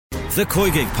The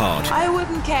Koigig Pod. I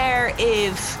wouldn't care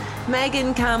if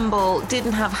Megan Campbell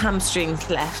didn't have hamstrings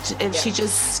left. If she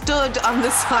just stood on the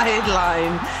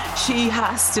sideline, she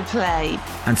has to play.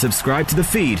 And subscribe to the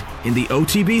feed in the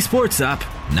OTB Sports app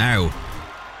now.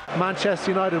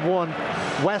 Manchester United 1,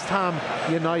 West Ham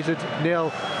United 0.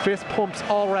 Fist pumps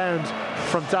all round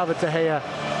from David De Gea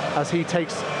as he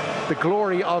takes the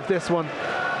glory of this one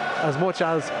as much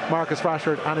as Marcus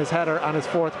Rashford and his header and his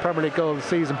fourth Premier League goal of the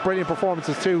season. Brilliant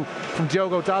performances too from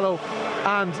Diogo Dalot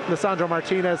and Lisandro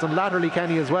Martinez, and latterly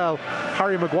Kenny as well.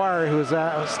 Harry Maguire, who is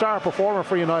a star performer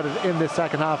for United in this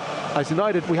second half, as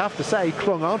United, we have to say,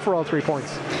 clung on for all 3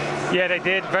 points. Yeah, they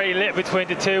did. Very little between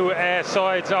the two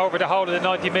sides over the whole of the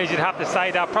 90 minutes, you'd have to say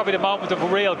that. Probably the moment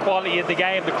of real quality in the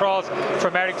game, the cross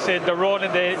from Eriksen, the run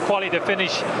and the quality of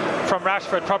finish from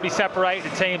Rashford probably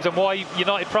separated the teams, and why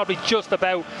United probably just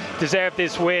about deserved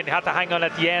this win. Had to hang on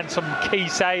at the end. Some key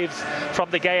saves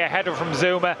from De Gea, header from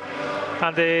Zuma,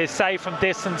 and the save from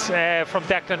distance from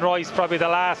Declan Rice, probably the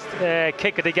last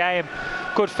kick of the game.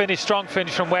 Good finish, strong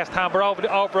finish from West Ham. But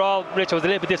overall, Rich, I was a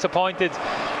little bit disappointed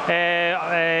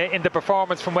in the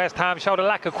performance from West Ham. Showed a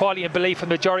lack of quality and belief in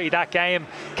the majority of that game.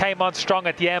 Came on strong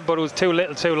at the end, but it was too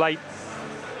little too late.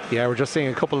 Yeah, we're just seeing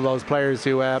a couple of those players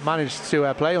who managed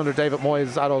to play under David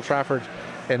Moyes at Old Trafford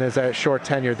in his short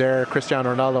tenure there.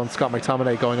 Cristiano Ronaldo and Scott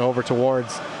McTominay going over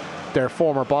towards their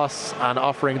former boss and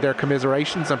offering their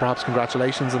commiserations and perhaps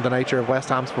congratulations on the nature of West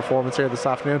Ham's performance here this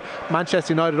afternoon.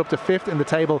 Manchester United up to 5th in the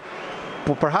table,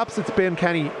 but perhaps it's been,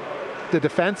 Kenny, the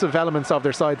defensive elements of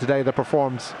their side today that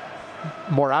performed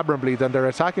more admirably than their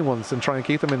attacking ones and try and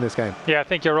keep them in this game. Yeah, I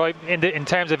think you're right. In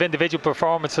terms of individual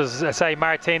performances, I say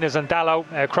Martinez and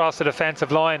Dalot across the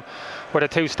defensive line were the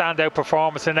two standout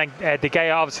performances, and then De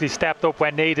Gea obviously stepped up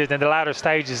when needed in the latter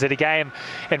stages of the game.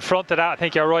 In front of that, I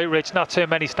think you're right, Rich, not too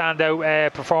many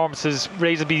standout performances,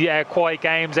 reasonably quiet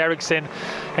games. Eriksen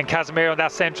and Casemiro in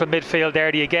that central midfield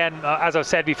area again, as I've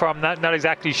said before, I'm not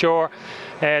exactly sure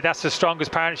that's the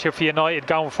strongest partnership for United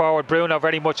going forward. Bruno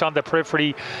very much on the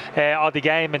periphery of the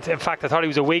game, and in fact I thought he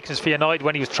was a weakness for United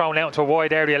when he was thrown out into a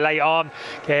wide area late on.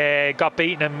 Got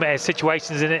beaten in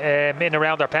situations in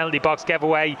around their penalty box, gave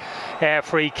away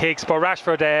free kicks, but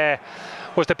Rashford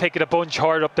was the pick of the bunch,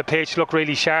 hard up the pitch, looked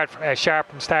really sharp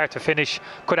from start to finish.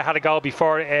 Could have had a goal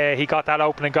before he got that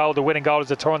opening goal, the winning goal as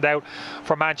it turned out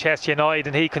for Manchester United,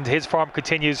 and his form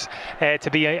continues to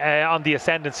be on the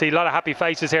ascendancy. A lot of happy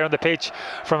faces here on the pitch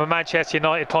from a Manchester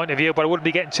United point of view, but I wouldn't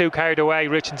be getting too carried away,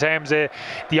 Rich, in terms of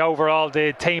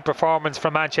the team performance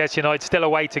from Manchester United. Still a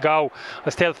way to go. I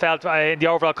still felt in the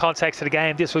overall context of the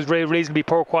game, this was a reasonably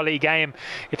poor quality game.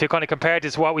 If you're going to compare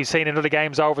this to what we've seen in other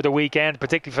games over the weekend,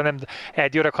 particularly for them,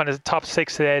 the other kind of top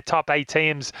 6, top 8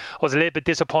 teams, I was a little bit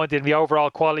disappointed in the overall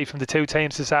quality from the two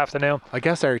teams this afternoon. I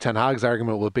guess Erik ten Hag's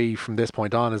argument will be from this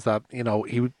point on is that, you know,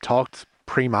 he talked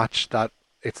pre-match that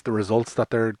it's the results that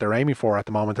they're aiming for at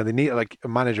the moment, and they need, like, a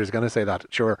manager is going to say that,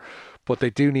 sure, but they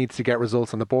do need to get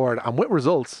results on the board, and with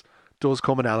results does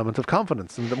come an element of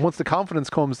confidence, and once the confidence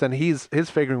comes, then his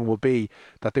figuring will be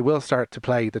that they will start to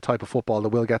play the type of football that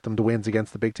will get them the wins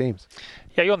against the big teams.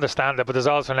 Yeah, you understand that, but there's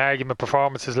also an argument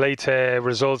performances lead to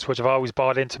results, which I've always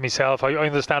bought into myself. I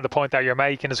understand the point that you're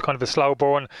making. It's kind of a slow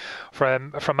burn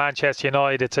from Manchester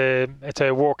United. It's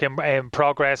a work in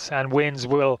progress, and wins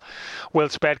will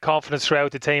spread confidence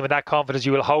throughout the team, and that confidence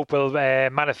you will hope will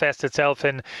manifest itself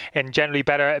in generally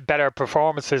better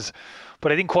performances.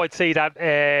 But I didn't quite see that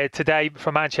today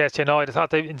from Manchester United. I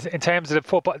thought in terms of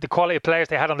the quality of players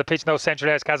they had on the pitch, no central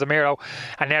players, Casemiro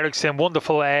and Eriksen,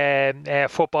 wonderful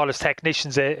footballers,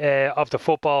 technicians of the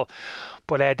football.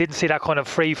 But I didn't see that kind of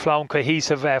free-flowing,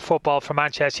 cohesive football from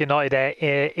Manchester United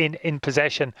in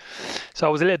possession. So I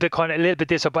was a little bit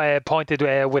disappointed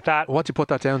with that. What do you put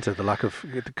that down to? The lack of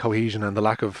cohesion and the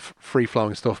lack of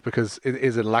free-flowing stuff? Because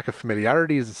is it a lack of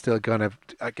familiarity? Is it still kind of?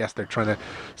 I guess they're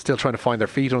still trying to find their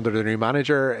feet under the new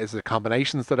manager. Is it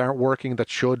combinations that aren't working that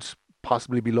should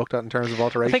possibly be looked at in terms of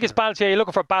alteration? I think it's balance. Yeah, you're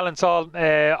looking for balance all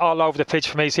over the pitch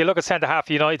for me. So you look at centre half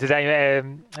United today,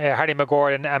 Harry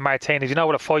Maguire and Martinez. You know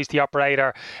what a feisty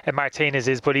operator Martinez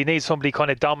is, but he needs somebody kind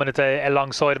of dominant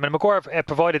alongside him. And Maguire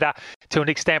provided that to an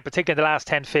extent, particularly in the last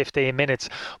 10-15 minutes.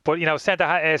 But you know, centre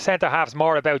half's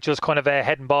more about just kind of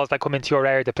heading balls that come into your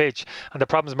area of the pitch. And the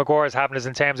problems Maguire's having is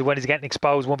in terms of when he's getting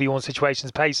exposed 1v1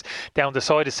 situations, pace down the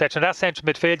side, etc. And that central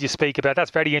midfield you speak about, that's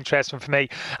very interesting for me,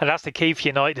 and that's the key for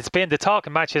United. It's been the talk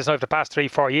in Manchester over the past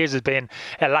 3-4 years has been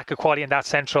a lack of quality in that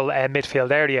central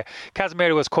midfield area.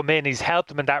 Casemiro has come in, he's helped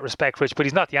them in that respect, Rich, but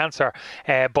he's not the answer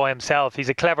by himself. He's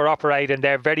a clever operator and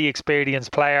they're a very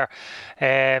experienced player,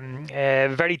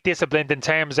 very disciplined disciplined in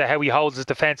terms of how he holds his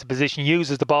defensive position,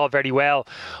 uses the ball very well,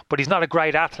 but he's not a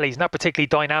great athlete. He's not particularly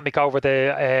dynamic over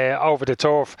the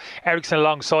turf. Eriksen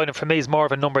alongside him, for me, is more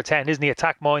of a number 10, isn't he?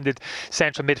 Attack-minded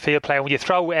central midfield player. When you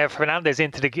throw Fernandes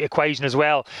into the equation as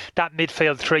well, that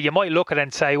midfield three, you might look at it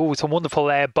and say, oh, some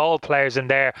wonderful ball players in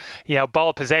there. You know,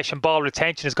 ball possession, ball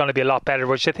retention is going to be a lot better,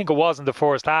 which I think it was in the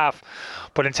first half.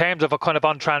 But in terms of a kind of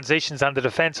on transitions and the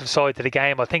defensive side to the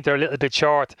game, I think they're a little bit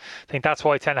short. I think that's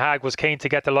why Ten Hag was keen to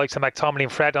get the likes of McTominay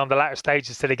and Fred on the latter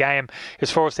stages to the game.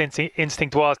 His first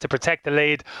instinct was to protect the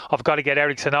lead. I've got to get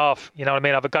Eriksen off. You know what I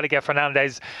mean? I've got to get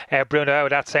Fernandes, Bruno out of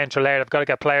that central area. I've got to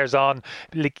get players on,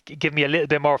 give me a little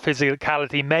bit more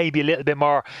physicality, maybe a little bit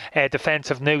more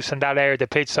defensive nous in that area of the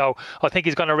pitch. So I think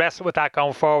he's going to wrestle with that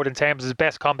going forward in terms of his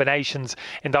best combinations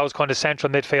in those kind of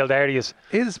central midfield areas.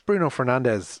 Is Bruno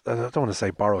Fernandes, I don't want to say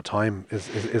borrowed time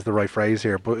is the right phrase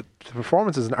here, but the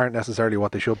performances aren't necessarily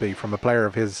what they should be from a player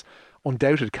of his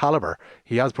undoubted calibre.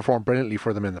 He has performed brilliantly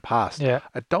for them in the past. Yeah.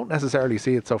 I don't necessarily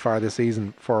see it so far this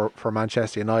season for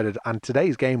Manchester United, and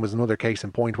today's game was another case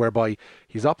in point whereby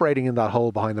he's operating in that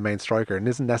hole behind the main striker and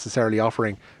isn't necessarily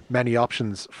offering many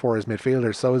options for his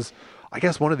midfielders. So I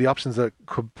guess one of the options that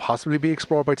could possibly be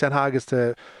explored by Ten Hag is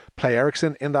to play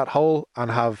Eriksen in that hole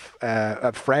and have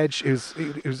Fred,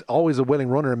 who's always a willing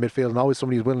runner in midfield and always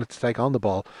somebody who's willing to take on the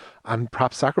ball, and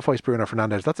perhaps sacrifice Bruno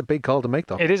Fernandes. That's a big call to make,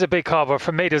 though. It is a big call, but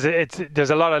for me, there's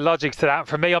a lot of logic to that.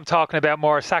 For me, I'm talking about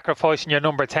more sacrificing your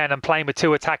number 10 and playing with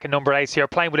two attacking number 8. So you're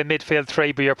playing with a midfield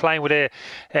 3, but you're playing with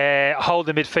a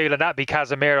holding midfield, and that'd be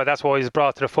Casemiro. That's why he's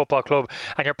brought to the football club.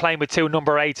 And you're playing with two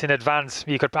number 8s in advance.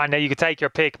 You could take your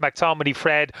pick, McTominay,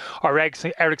 Fred, or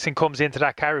Eriksen comes into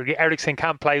that category. Eriksen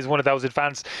can play as one of those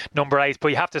advanced number 8s, but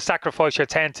you have to sacrifice your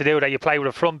 10 to do that. You play with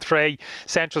a front 3,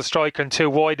 central striker, and 2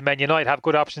 wide men. United have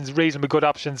good options, reasonably good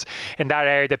options in that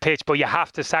area of the pitch, but you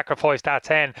have to sacrifice that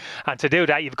 10, and to do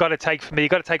that you've got to take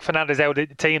Fernandes out of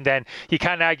the team. Then you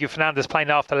can't argue Fernandes playing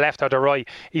off the left or the right.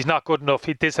 He's not good enough.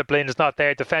 His discipline is not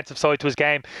there. Defensive side to his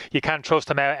game, you can't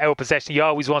trust him out of possession. He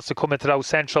always wants to come into those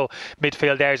central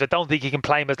midfield areas. I don't think you can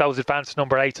play him as those advanced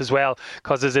number 8s as well,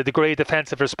 because there's a degree of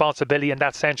defensive responsibility in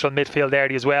that central midfield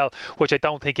area as well, which I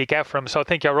don't think you get from him. So I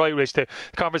think you're right, Rich. The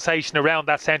conversation around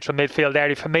that central midfield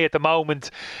area, for me at the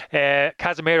moment,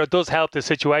 Casemiro does help the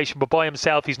situation, but by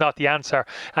himself he's not the answer.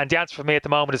 And the answer for me at the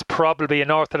moment is probably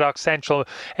an orthodox central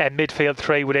midfield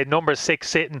 3 with a number 6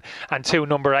 sitting and 2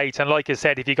 number 8s. And like I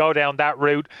said, if you go down that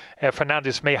route,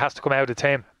 Fernandes for me has to come out of the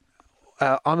team.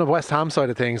 On the West Ham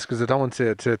side of things, because I don't want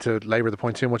to labour the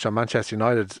point too much on Manchester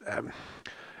United,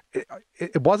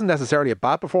 it wasn't necessarily a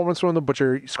bad performance from them, but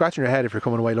you're scratching your head if you're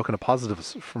coming away looking at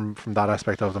positives from that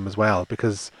aspect of them as well,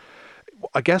 because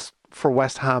I guess for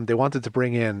West Ham they wanted to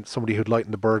bring in somebody who'd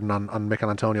lighten the burden on Mikel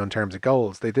Antonio in terms of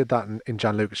goals. They did that in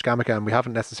Gianluca Scamacca, and we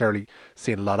haven't necessarily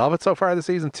seen a lot of it so far this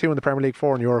season. 2 in the Premier League,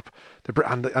 4 in Europe,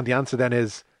 and the answer then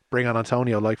is bring on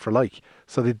Antonio like for like.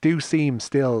 So they do seem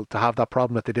still to have that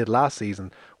problem that they did last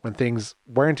season when things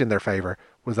weren't in their favour,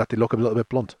 was that they look a little bit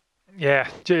blunt. Yeah,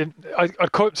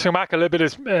 I'd cut Scamacca a little bit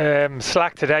of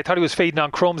slack today. I thought he was feeding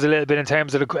on crumbs a little bit in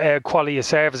terms of the quality of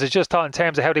service. I just thought in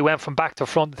terms of how they went from back to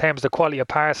front, in terms of the quality of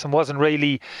pass, and wasn't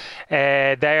really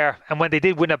there. And when they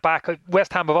did win it back,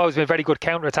 West Ham have always been a very good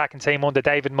counter-attacking team under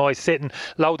David Moyes, sitting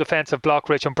low defensive block,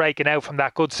 Rich, and breaking out from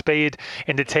that good speed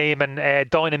in the team and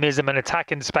dynamism and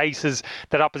attacking spaces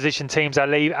that opposition teams are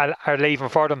leaving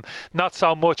for them. Not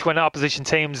so much when opposition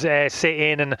teams sit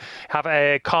in and have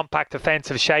a compact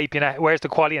defensive shape. Where's the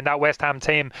quality in that West Ham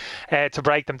team to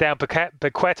break them down?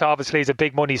 Paqueta obviously is a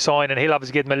big money sign, and he'll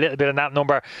obviously give them a little bit in that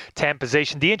number 10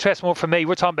 position. The interesting one for me,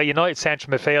 we're talking about United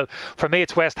central midfield. For me,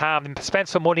 it's West Ham. They spent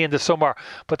some money in the summer,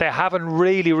 but they haven't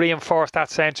really reinforced that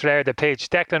central area of the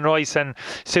pitch. Declan Rice and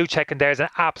Souček in there is an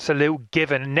absolute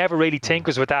given. Never really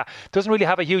tinkers with that. Doesn't really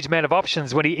have a huge amount of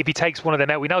options if he takes one of them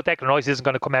out. We know Declan Rice isn't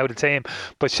going to come out of the team,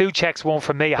 but Souček's one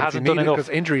for me. Hasn't done enough. Because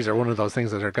injuries are one of those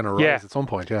things that are going to rise at some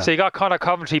point. Yeah. So you got Connor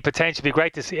Coventry potentially. Be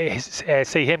great to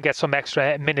see him get some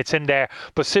extra minutes in there,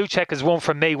 but Souček is one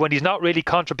for me when he's not really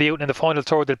contributing in the final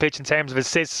third of the pitch in terms of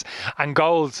assists and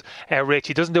goals. Rich,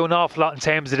 he doesn't do an awful lot in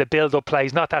terms of the build-up play.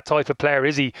 He's not that type of player,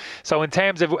 is he? So in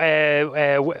terms of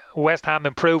West Ham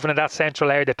improving in that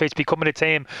central area of the pitch, becoming a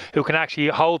team who can actually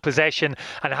hold possession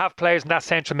and have players in that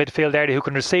central midfield area who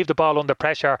can receive the ball under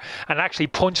pressure and actually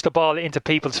punch the ball into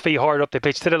people's feet higher up the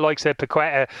pitch, to the likes of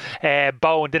Paqueta.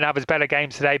 Bowen didn't have his better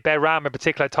games today. Behram in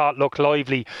particular, I thought looked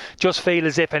lively. Just feel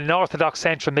as if an orthodox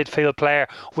central midfield player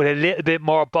with a little bit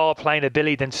more ball playing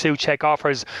ability than Souček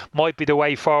offers might be the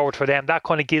way forward for them. That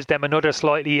kind of gives them another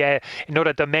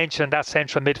another dimension in that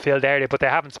central midfield area, but they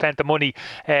haven't spent the money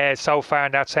so far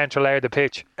in that central area of the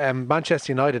pitch.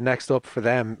 Manchester United next up for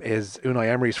them is Unai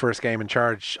Emery's first game in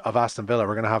charge of Aston Villa.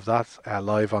 We're going to have that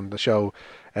live on the show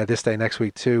this day next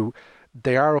week too.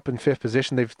 They are up in 5th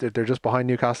position. They're just behind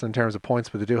Newcastle in terms of points,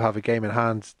 but they do have a game in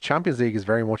hand. Champions League is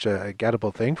very much a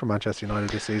gettable thing for Manchester United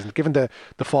this season, given the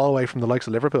fall away from the likes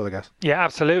of Liverpool, I guess. Yeah,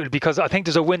 absolutely, because I think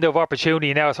there's a window of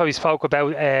opportunity now. So we spoke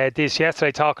about this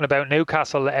yesterday, talking about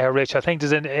Newcastle, Rich. I think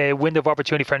there's a window of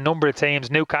opportunity for a number of teams,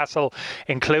 Newcastle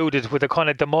included, with the kind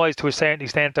of demise to a certain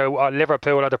extent, or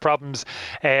Liverpool, or the problems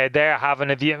they're having.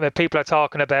 If people are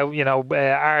talking about,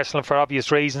 Arsenal for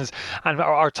obvious reasons, and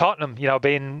or Tottenham,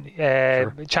 being sure.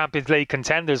 Champions League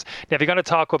contenders. Now, if you're going to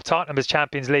talk up Tottenham as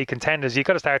Champions League contenders, you've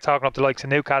got to start talking up the likes of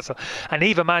Newcastle and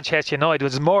even Manchester United.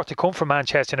 There's more to come from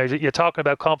Manchester United. You're talking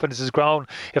about confidence has grown.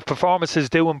 If performances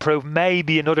do improve,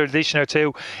 maybe another addition or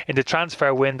two in the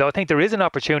transfer window. I think there is an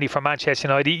opportunity for Manchester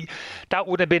United. That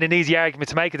would have been an easy argument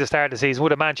to make at the start of the season.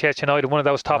 Would have Manchester United one of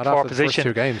those top four positions? First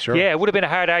 2 games, sure. Yeah, it would have been a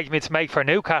hard argument to make for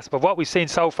Newcastle. But what we've seen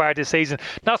so far this season,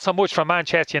 not so much from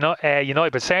Manchester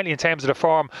United, but certainly in terms of the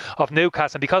form of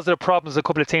Newcastle, and because of the problems a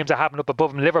couple of teams are having up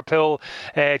above them, Liverpool,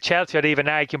 Chelsea, I'd even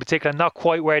argue in particular, not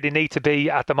quite where they need to be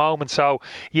at the moment. So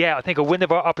yeah, I think a window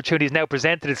of opportunity has now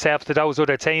presented itself to those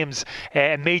other teams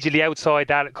immediately outside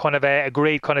that kind of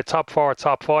agreed kind of top 4,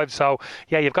 top 5. So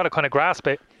yeah, you've got to kind of grasp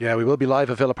it. Yeah, we will be live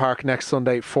at Villa Park next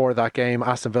Sunday for that game,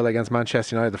 Aston Villa against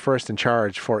Manchester United, the first in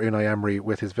charge for Unai Emery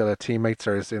with his Villa teammates,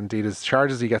 or indeed his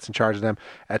charges. He gets in charge of them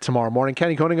tomorrow morning.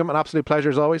 Kenny Cunningham, an absolute pleasure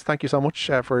as always. Thank you so much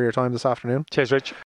for your time this afternoon. Cheers, Rich.